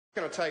It's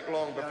going to take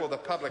long before the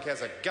public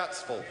has a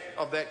gutsful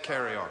of that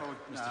carry-on.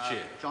 Mr.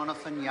 Chair.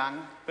 Jonathan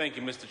Young. Thank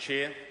you, Mr.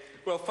 Chair.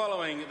 Well,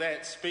 following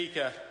that,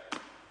 Speaker,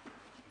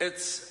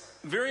 it's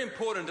very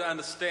important to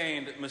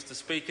understand, Mr.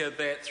 Speaker,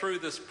 that through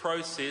this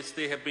process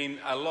there have been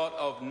a lot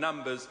of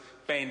numbers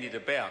bandied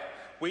about.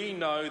 We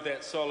know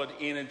that Solid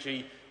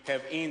Energy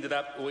have ended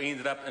up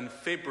in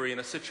February in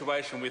a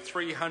situation where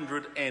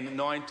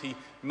 $390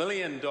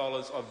 million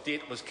of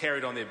debt was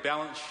carried on their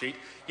balance sheet,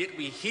 yet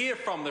we hear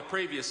from the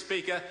previous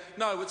speaker,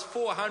 no, it's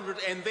 400,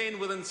 and then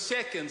within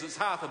seconds it's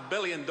 $500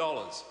 million.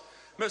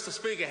 Mr.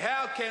 Speaker,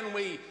 how can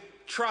we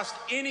trust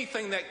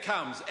anything that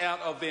comes out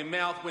of their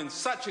mouth when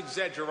such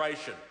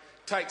exaggeration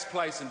takes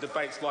place in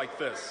debates like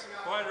this?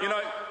 You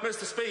know,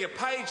 Mr. Speaker,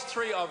 page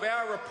 3 of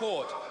our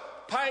report,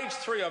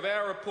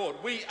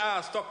 we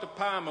asked Dr.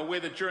 Palmer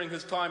whether during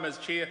his time as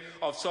chair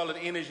of Solid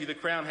Energy the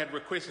Crown had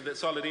requested that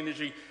Solid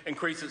Energy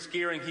increase its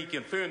gearing. He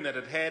confirmed that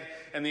it had,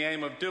 and the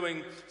aim of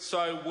doing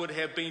so would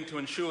have been to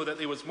ensure that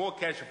there was more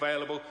cash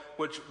available,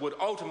 which would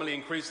ultimately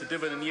increase the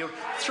dividend yield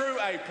through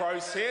a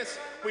process.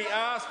 We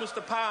asked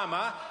Mr.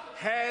 Palmer,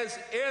 has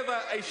ever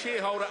a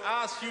shareholder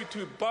asked you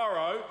to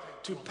borrow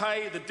to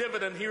pay the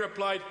dividend? He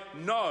replied,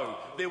 no,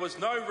 there was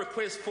no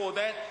request for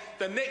that.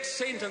 The next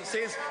sentence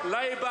says,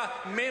 Labor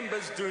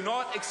members do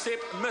not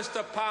accept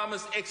Mr.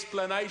 Palmer's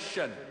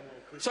explanation.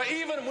 So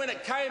even when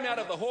it came out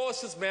of the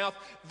horse's mouth,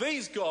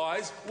 these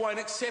guys won't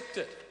accept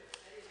it.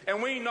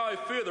 And we know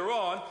further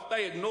on,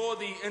 they ignore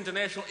the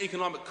international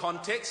economic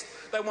context.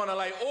 They want to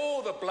lay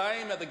all the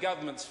blame at the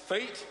government's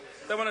feet.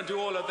 They want to do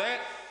all of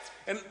that.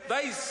 And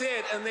they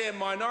said in their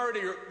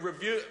minority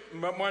view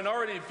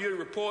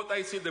report,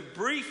 they said the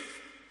brief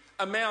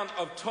amount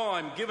of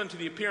time given to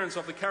the appearance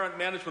of the current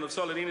management of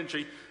Solid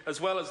Energy,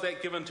 as well as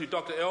that given to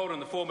Dr. Elder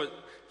and the former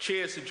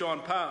chair, Sir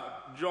John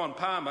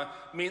Palmer,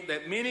 meant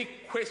that many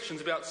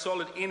questions about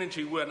Solid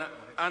Energy were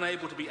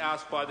unable to be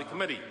asked by the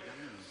committee.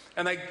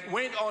 And they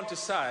went on to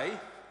say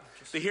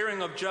the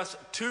hearing of just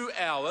 2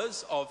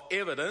 hours of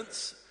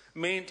evidence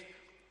meant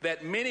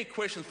that many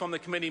questions from the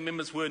committee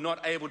members were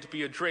not able to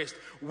be addressed.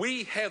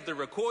 We have the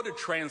recorded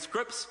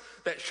transcripts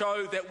that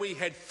show that we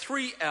had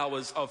 3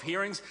 hours of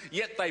hearings,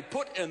 yet they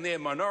put in their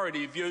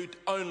minority view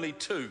only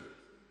 2.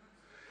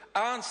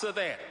 Answer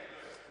that.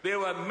 There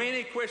were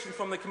many questions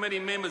from the committee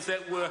members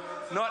that were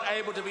not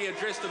able to be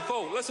addressed in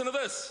full. Listen to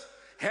this.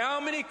 How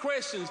many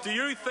questions do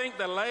you think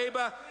the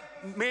Labor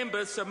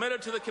members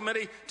submitted to the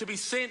committee to be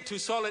sent to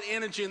Solid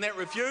Energy in that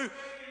review?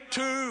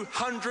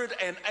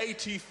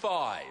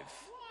 285.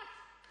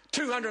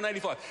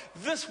 285.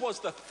 This was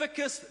the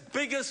thickest,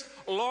 biggest,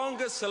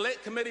 longest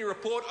select committee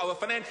report of a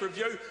financial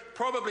review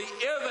probably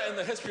ever in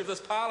the history of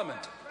this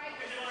parliament.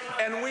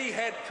 And we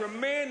had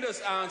tremendous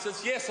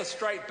answers, yes, a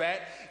straight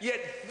bat, yet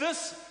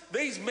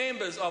these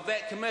members of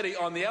that committee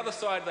on the other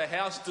side of the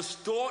House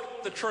distort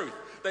the truth.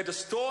 They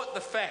distort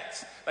the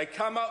facts. They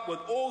come up with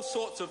all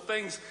sorts of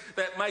things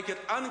that make it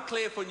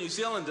unclear for New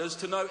Zealanders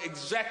to know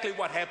exactly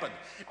what happened.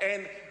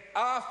 And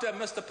after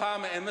Mr.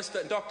 Palmer and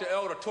Dr.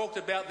 Elder talked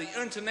about the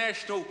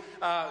international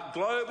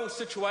global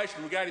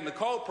situation regarding the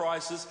coal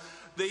prices,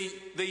 the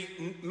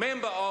lead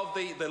member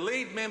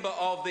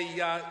of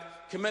the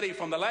committee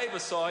from the Labor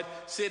side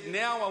said,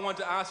 now I want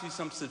to ask you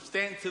some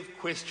substantive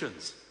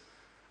questions.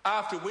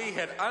 After we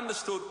had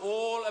understood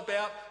all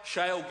about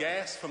shale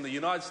gas from the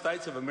United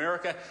States of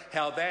America,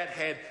 how that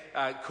had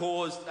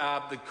caused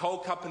the coal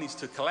companies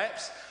to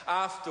collapse,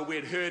 after we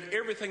had heard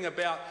everything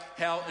about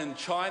how in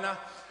China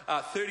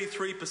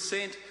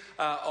 33%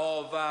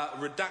 of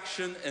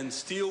reduction in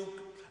steel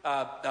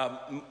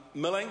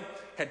milling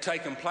had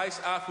taken place,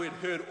 after we had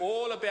heard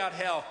all about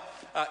how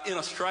in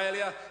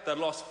Australia they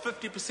lost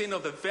 50%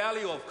 of the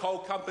value of coal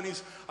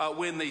companies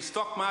when the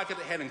stock market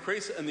had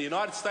increased. In the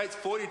United States,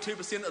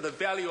 42% of the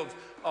value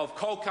of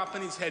coal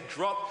companies had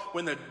dropped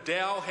when the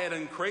Dow had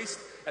increased.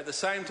 At the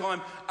same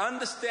time,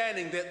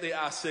 understanding that there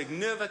are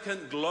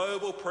significant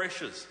global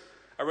pressures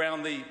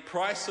around the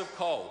price of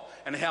coal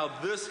and how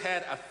this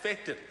had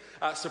affected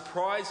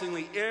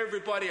surprisingly,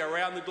 everybody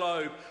around the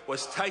globe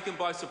was taken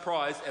by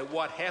surprise at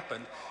what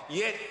happened.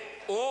 Yet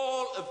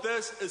all of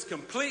this is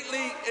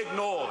completely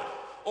ignored.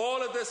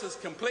 All of this is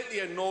completely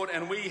ignored,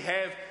 and we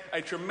have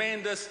a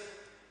tremendous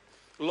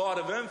lot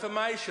of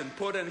information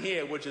put in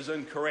here which is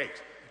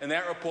incorrect in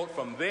that report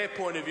from their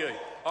point of view.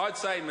 I'd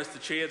say,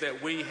 Mr. Chair,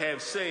 that we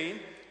have seen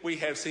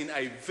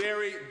a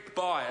very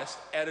biased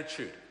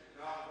attitude.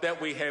 That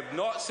we have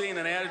not seen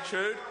an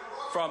attitude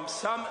from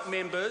some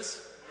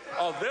members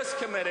of this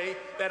committee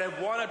that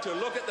have wanted to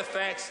look at the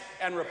facts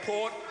and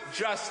report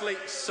justly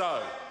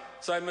so.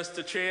 So,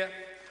 Mr. Chair,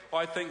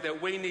 I think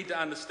that we need to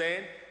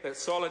understand that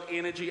Solid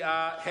Energy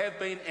have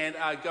been and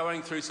are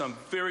going through some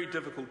very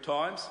difficult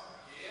times.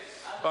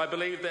 I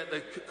believe that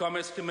the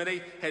Commerce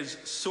Committee has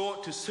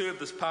sought to serve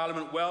this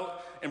Parliament well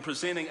in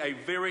presenting a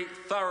very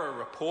thorough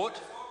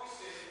report,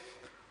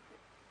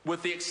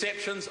 with the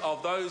exceptions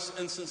of those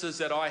instances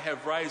that I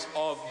have raised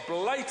of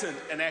blatant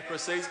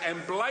inaccuracies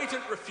and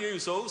blatant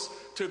refusals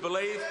to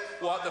believe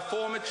what the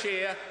former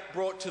chair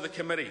brought to the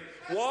committee.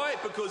 Why?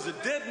 Because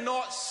it did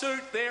not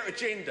suit their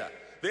agenda.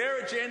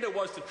 Their agenda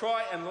was to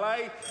try and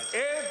lay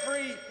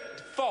every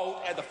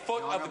fault at the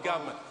foot of the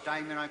government.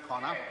 Damien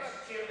O'Connor.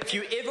 If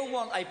you ever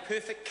want a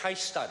perfect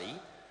case study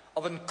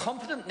of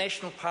incompetent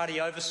National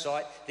Party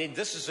oversight, then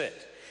this is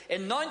it.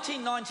 In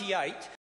 1998,